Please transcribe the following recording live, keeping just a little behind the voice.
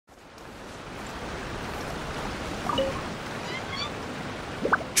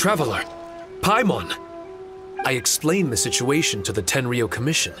Traveler, Paimon! I explained the situation to the Tenryou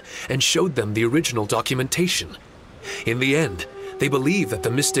Commission and showed them the original documentation. In the end, they believed that the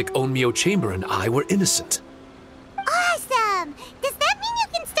mystic Onmyo Chamber and I were innocent. Awesome! Does that mean you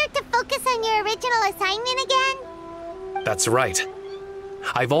can start to focus on your original assignment again? That's right.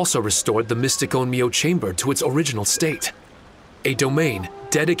 I've also restored the mystic Onmyo Chamber to its original state. A domain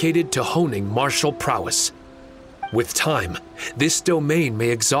dedicated to honing martial prowess. With time, this domain may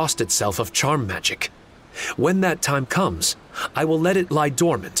exhaust itself of charm magic. When that time comes, I will let it lie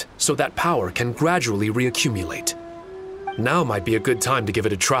dormant so that power can gradually reaccumulate. Now might be a good time to give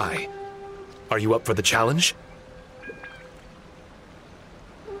it a try. Are you up for the challenge?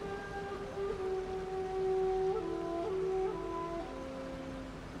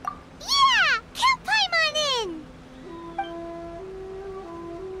 Yeah! Count Paimon in!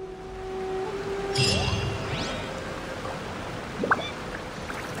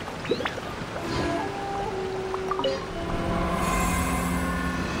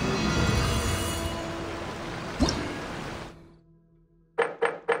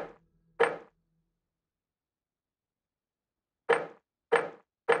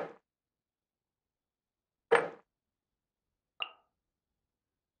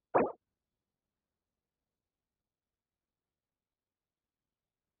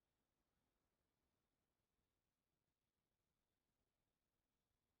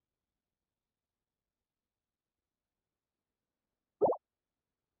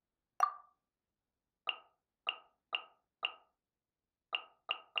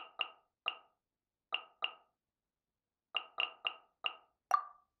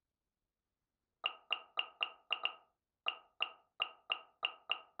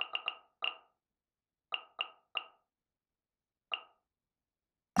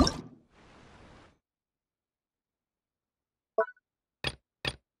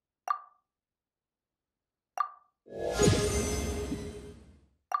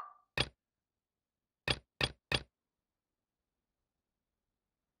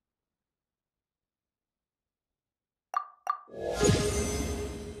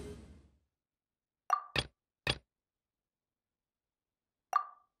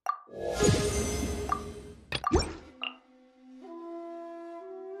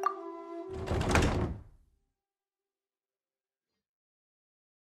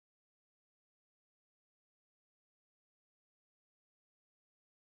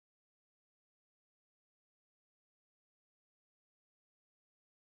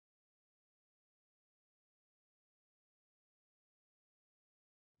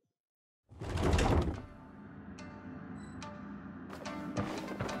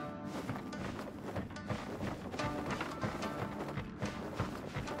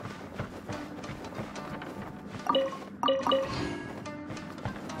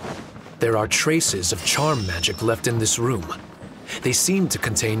 There are traces of charm magic left in this room. They seem to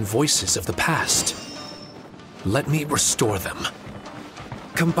contain voices of the past. Let me restore them.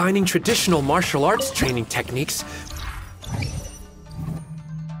 Combining traditional martial arts training techniques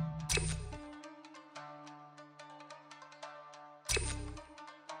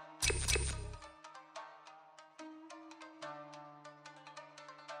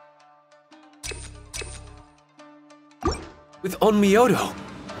with Onmyodo.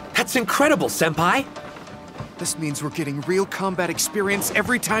 That's incredible, Senpai! This means we're getting real combat experience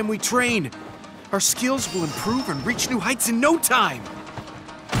every time we train. Our skills will improve and reach new heights in no time.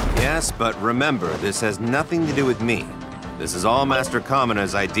 Yes, but remember, this has nothing to do with me. This is all Master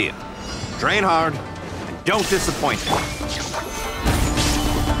Kamina's idea. Train hard, and don't disappoint him.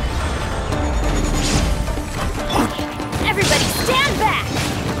 Everybody stand back!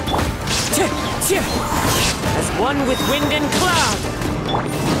 As one with wind and cloud!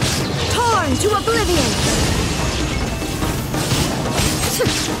 Torn to oblivion!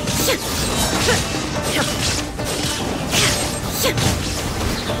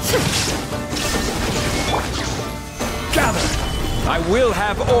 Gather! I will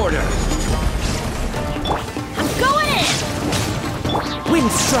have order! I'm going in!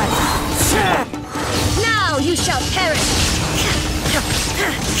 Wind strike! Now you shall perish!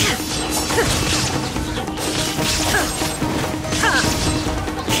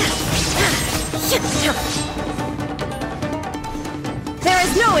 There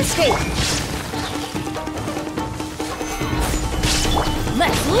is no escape!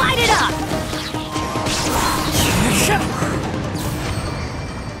 Let's light it up!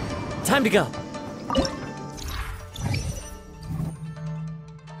 Time to go.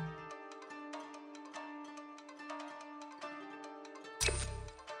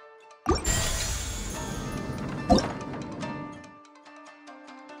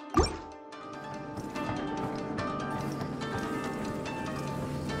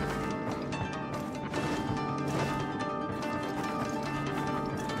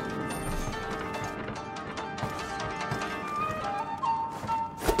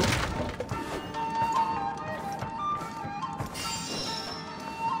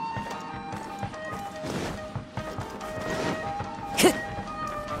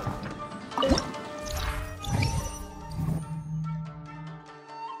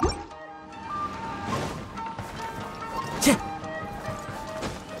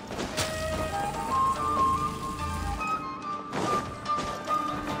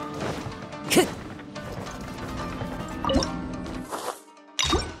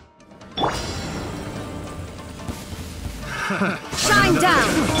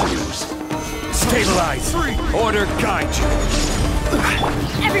 Stabilize! Order guide you!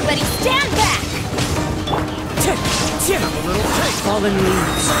 Everybody stand back! Fallen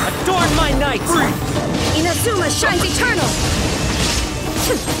leaves, adorn my night! Inazuma shines eternal!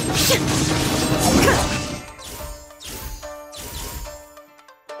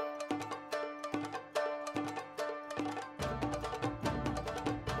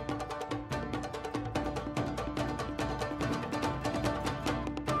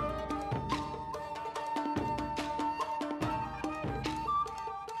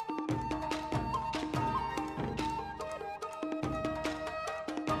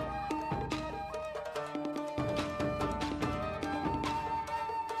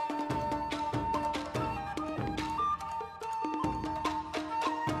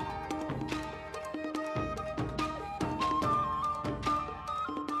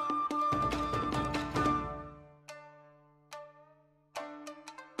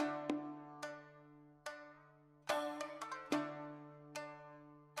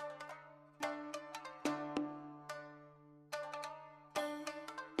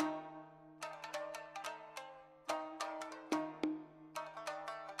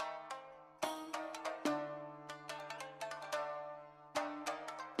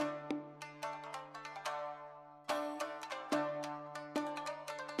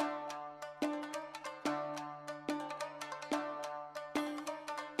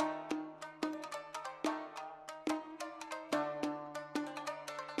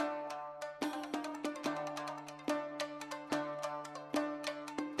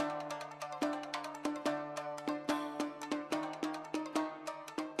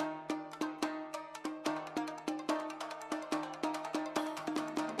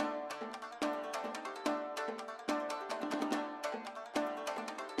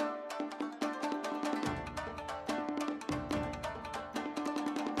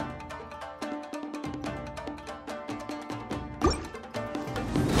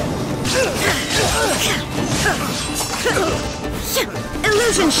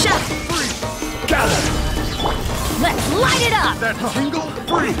 Illusion shot! Gather! Let's light it up! That tingle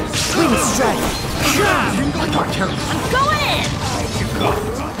freeze! Wind strike! Tingle carry. Going in!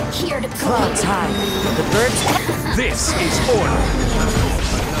 Here to Clouds high. The birds... This is order!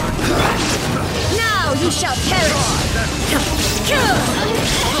 Now you shall perish!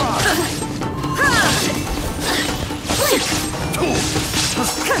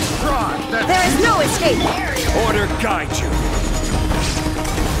 There is no escape! Order guide you!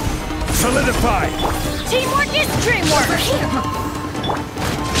 Solidify! Teamwork is dreamwork!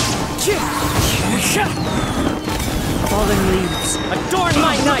 Fallen leaves, adorn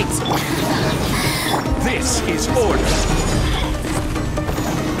my night! This is order!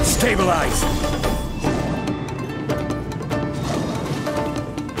 Stabilize!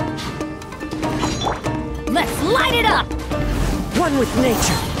 Let's light it up! One with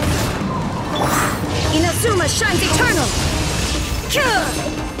nature! Inazuma shines eternal!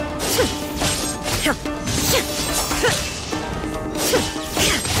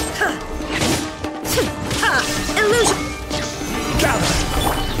 Illusion! Gather!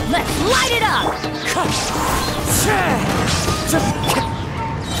 Let's light it up!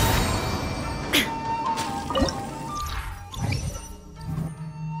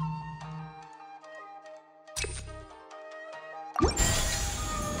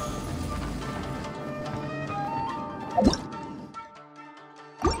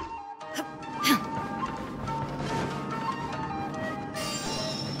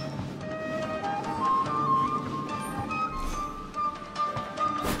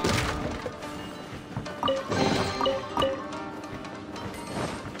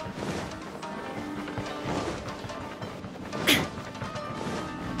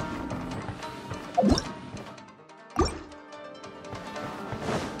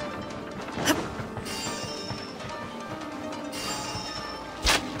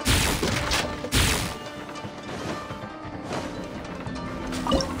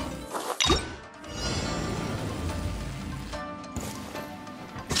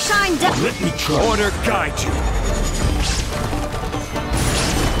 Let me try. Order guide you.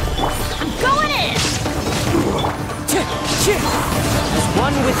 I'm going in!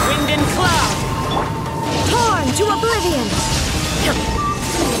 One with wind and cloud. Torn to oblivion!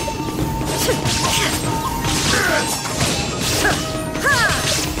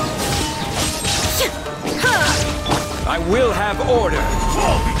 I will have order.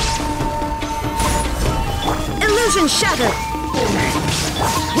 Illusion shattered!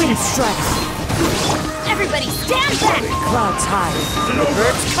 Wind strikes. Everybody stand back! Clouds high. The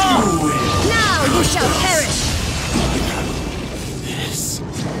birds come. Now you shall perish!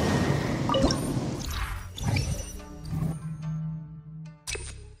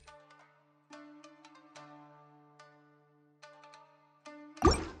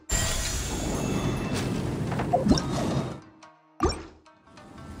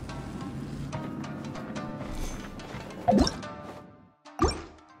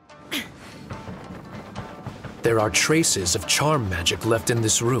 There are traces of charm magic left in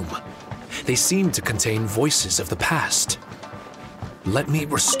this room. They seem to contain voices of the past. Let me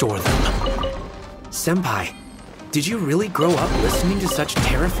restore them. Senpai, did you really grow up listening to such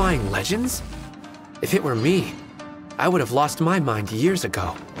terrifying legends? If it were me, I would have lost my mind years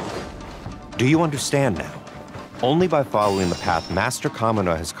ago. Do you understand now? Only by following the path Master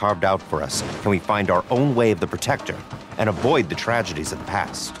Kamina has carved out for us can we find our own way of the Protector and avoid the tragedies of the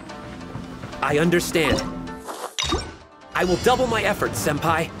past. I understand. I will double my efforts,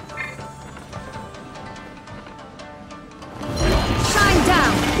 Senpai. Shine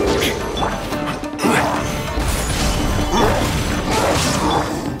down!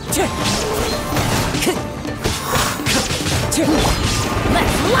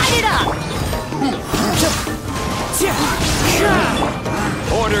 Let's light it up!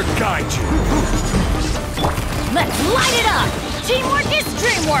 Order guide you. Let's light it up! Teamwork is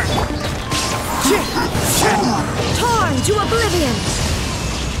dreamwork! Torn to oblivion!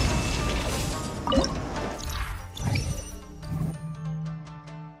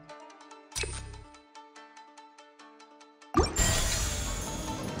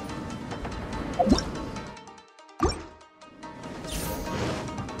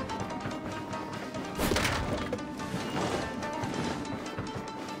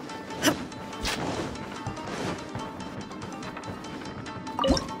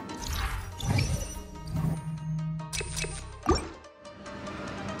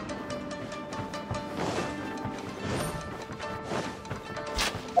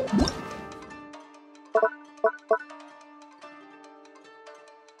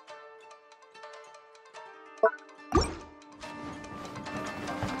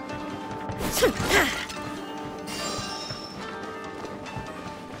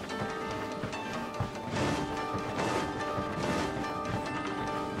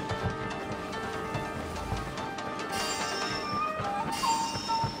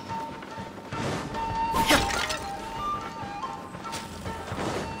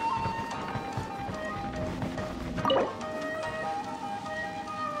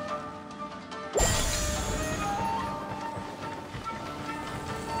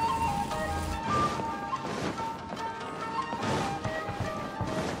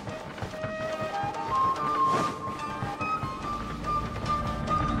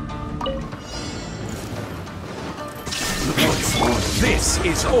 This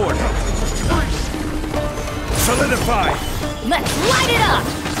is order. Solidify. Let's light it up!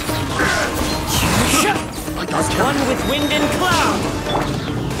 One with wind and cloud!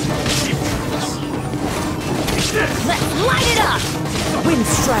 Let's light it up! Wind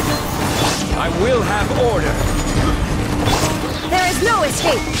strike! I will have order. There is no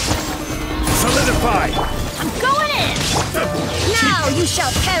escape! Solidify. I'm going in! Now you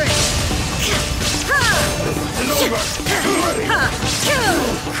shall perish!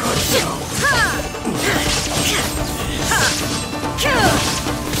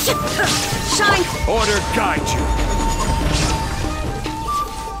 Shine! Order guide you.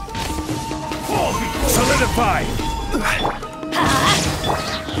 Solidify.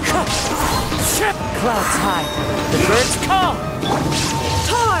 Clouds high. The birds call.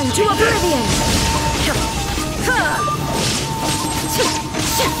 Torn to oblivion!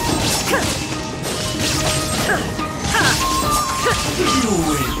 You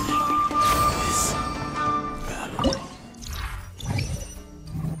win.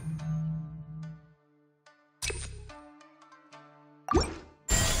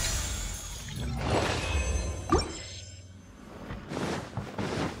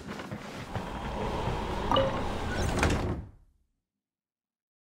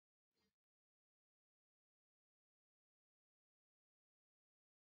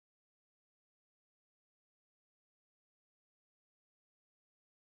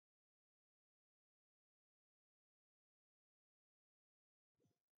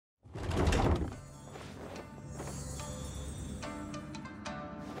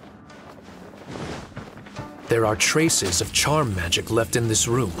 There are traces of charm magic left in this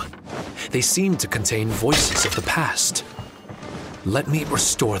room. They seem to contain voices of the past. Let me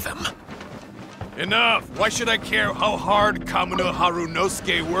restore them. Enough! Why should I care how hard Kamino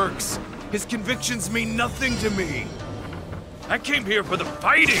Harunosuke works? His convictions mean nothing to me. I came here for the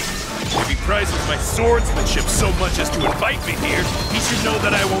fighting! If he prizes my swordsmanship so much as to invite me here, he should know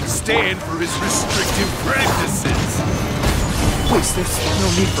that I won't stand for his restrictive practices. Please, there's no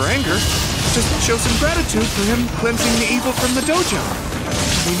need for anger. Just show some gratitude for him cleansing the evil from the dojo.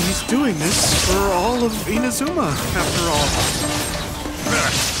 I mean, he's doing this for all of Inazuma, after all.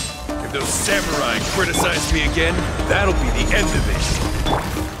 If those samurai criticize me again, that'll be the end of it.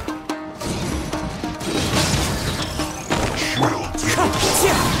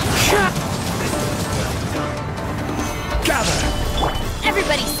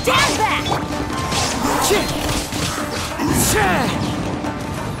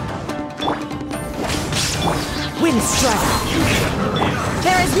 Wind strike!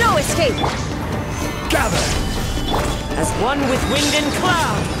 There is no escape! Gather! As one with wind and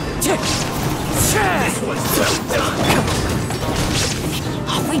cloud! This was so done!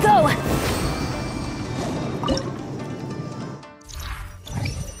 Off we go!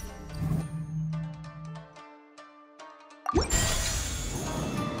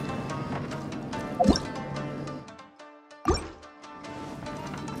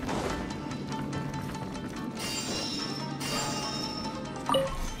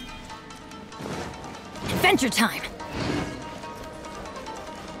 Adventure time!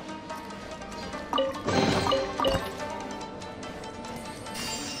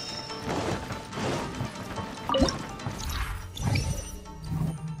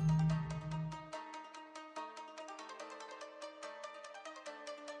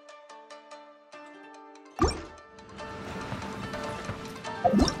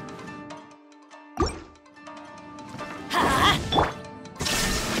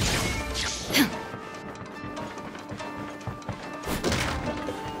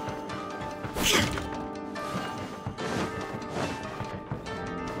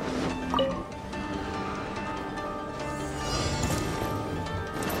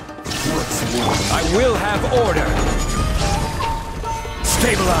 I will have order!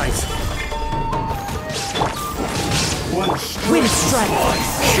 Stabilize! Wind strike!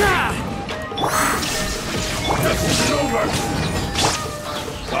 This isn't over!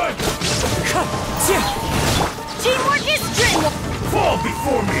 Teamwork is strength! Fall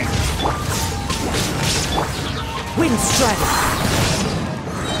before me! Wind strike!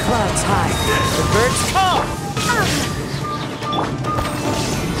 Clouds high, the birds call!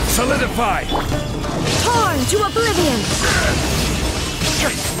 Solidify! Torn to oblivion!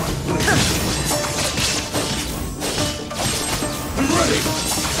 I'm ready!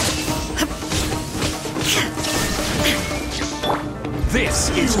 This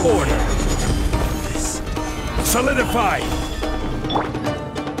is order! Solidify!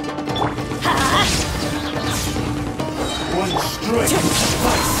 One strike!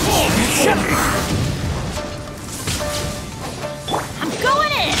 Fall before me!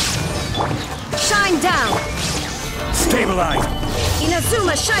 Going in! Shine down! Stabilize!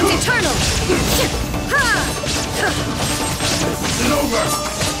 Inazuma shines eternal! This isn't over!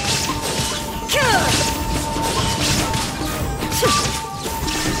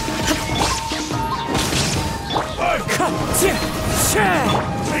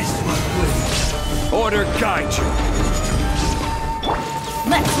 Taste my blade! Order guide you!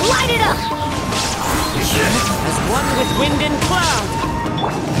 Let's light it up! As one with wind and cloud!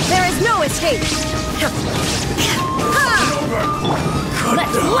 There is no escape!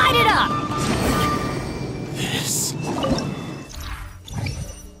 Let's light it up! This...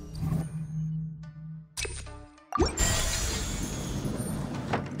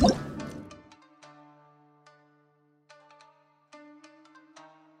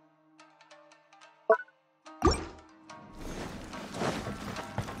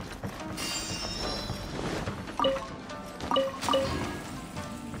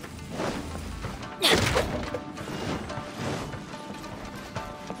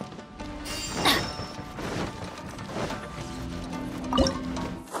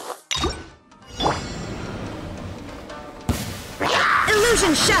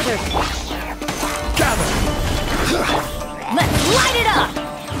 Illusion shattered! Gather! Let's light it up!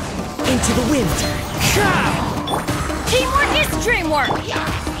 Into the wind! Teamwork is dreamwork!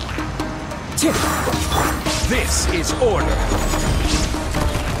 This is order!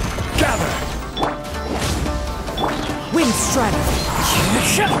 Gather! Wind strike!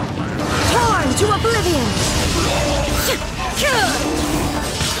 Torn to oblivion!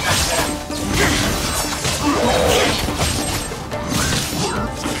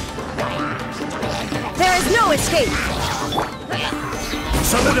 There is no escape!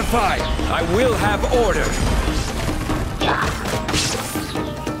 Solidify! I will have order!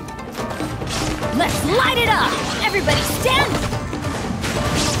 Let's light it up! Everybody stand!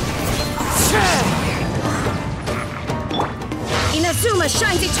 Inazuma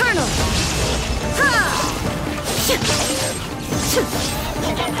shines eternal!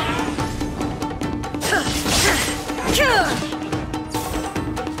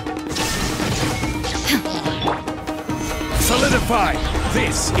 Solidify!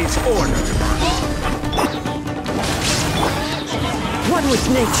 This is order! One with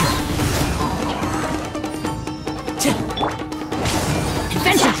nature!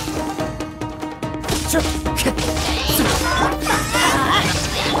 Adventure!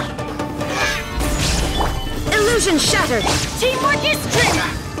 Illusion shattered! Teamwork is strength!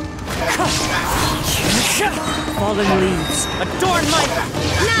 Fallen leaves, adorn my...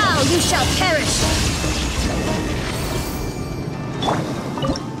 Now you shall perish!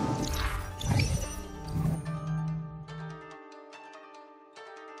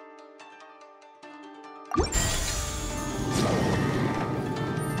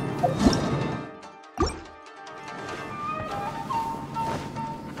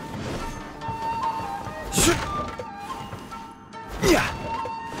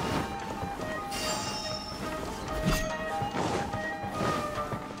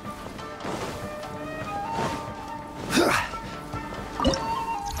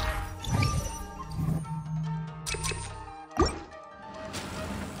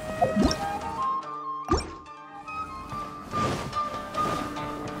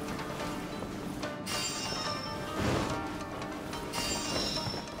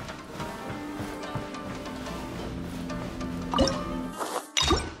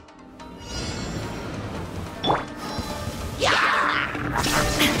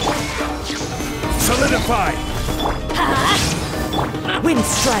 Solidify! Wind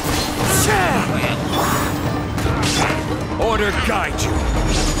strike! Order guide you!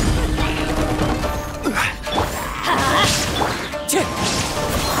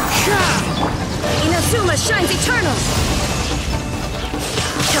 Inazuma shines eternal!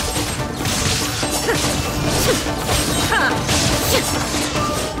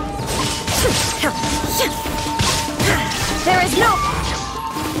 There is no...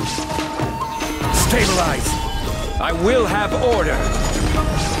 Stabilize! I will have order!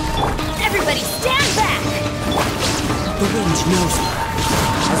 Everybody stand back! The wind knows her.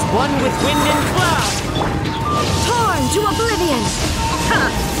 As one with wind and cloud! Torn to oblivion! Ha!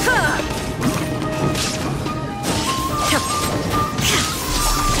 Ha!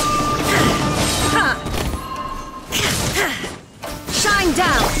 Shine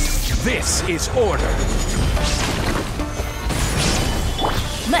down! This is order!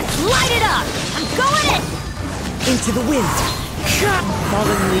 Let's light it up! I'm going in! Into the wind!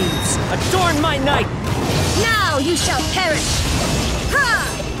 Fallen leaves, adorn my night! Now you shall perish! Ha!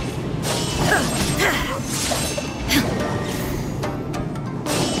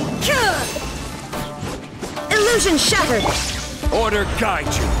 Illusion shattered! Order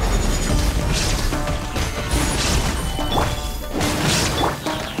guide you!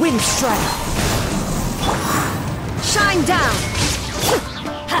 Wind strike! Shine down!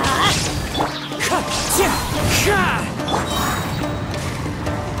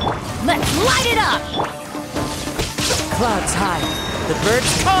 Let's light it up! Clouds high, the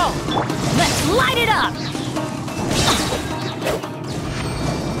birds call! Let's light it up!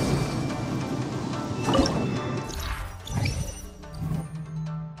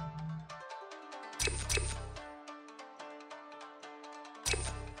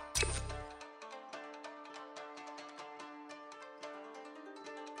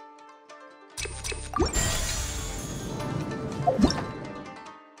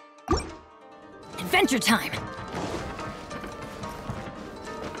 Adventure time!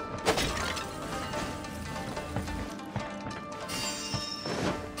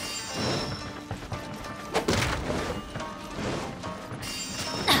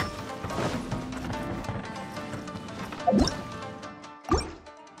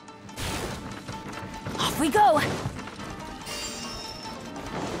 Off we go!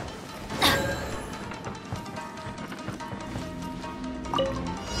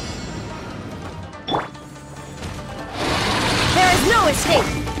 No escape!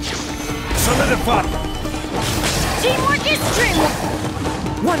 Solidify! Teamwork is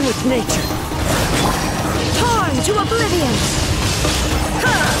strength! One with nature! Torn to oblivion!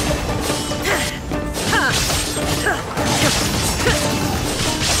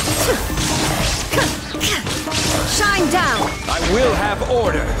 Shine down! I will have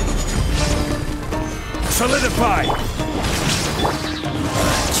order! Solidify!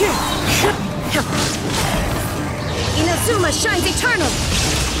 Inazuma shines eternal!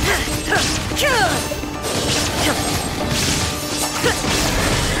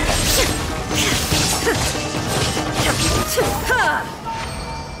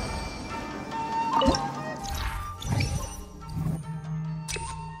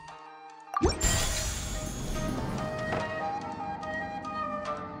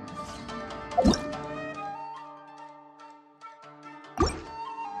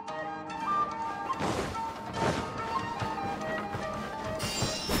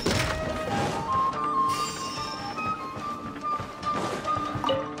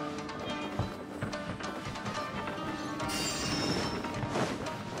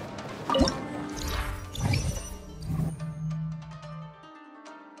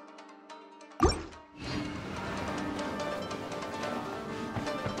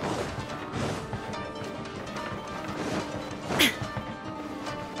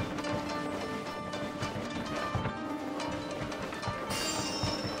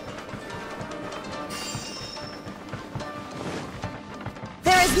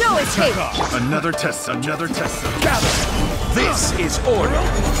 is no escape! Another test, another test. Gather! This is order!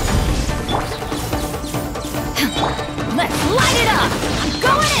 Let's light it up! I'm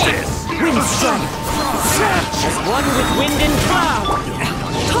going in! Wind strike! As one with wind and cloud!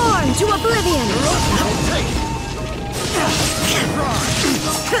 Torn to oblivion!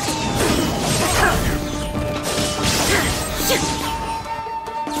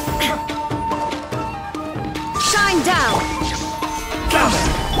 Shine down!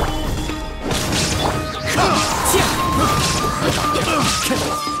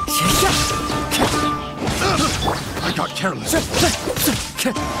 I got careless.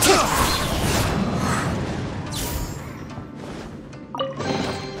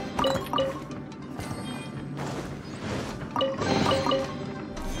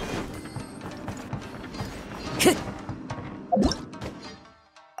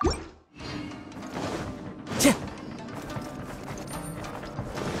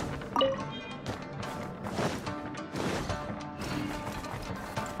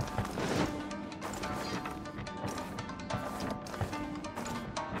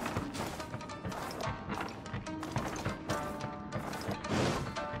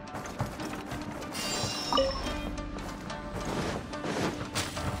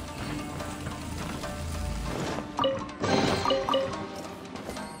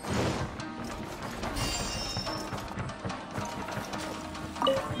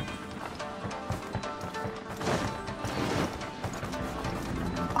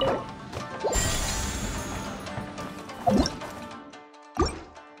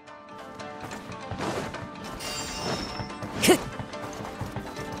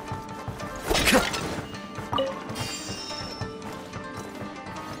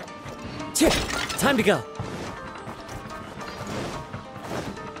 Time to go.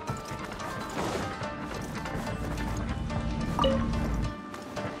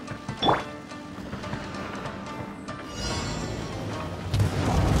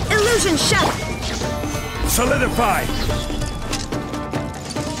 Illusion shattered! Solidify!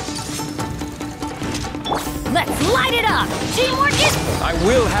 Let's light it up! Teamwork is... I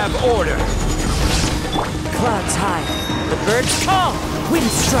will have order! Clouds high. The birds call. Wind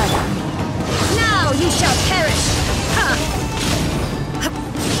strike. Now you shall perish! Ha!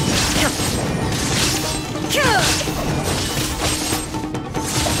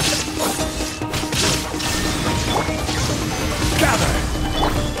 Gather!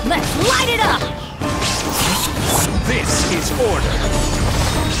 Let's light it up! This is order!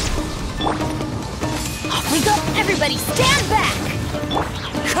 Off we go! Everybody stand back!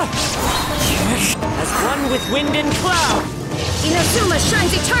 As one with wind and cloud. Inazuma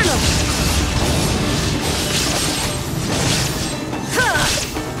shines eternal!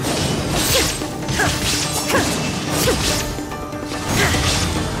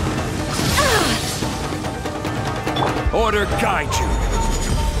 Order guide you!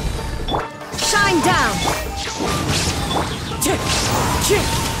 Shine down!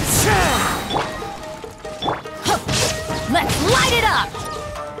 Let's light it up!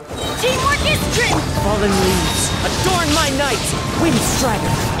 Teamwork is strength! Fallen leaves. Adorn my night. Wind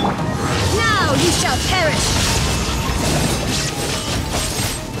striker. Now you shall perish!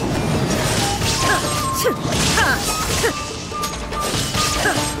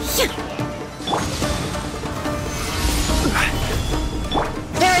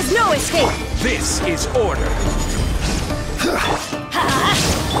 There is no escape! This is order!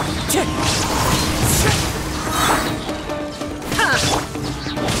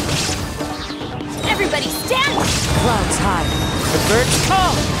 Everybody stand! Clouds high. The birds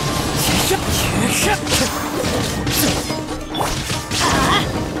call.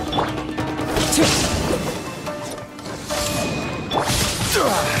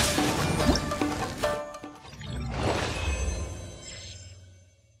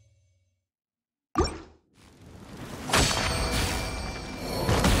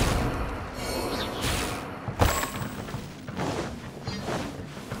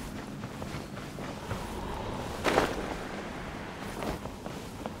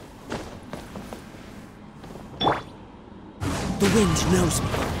 The wind knows me.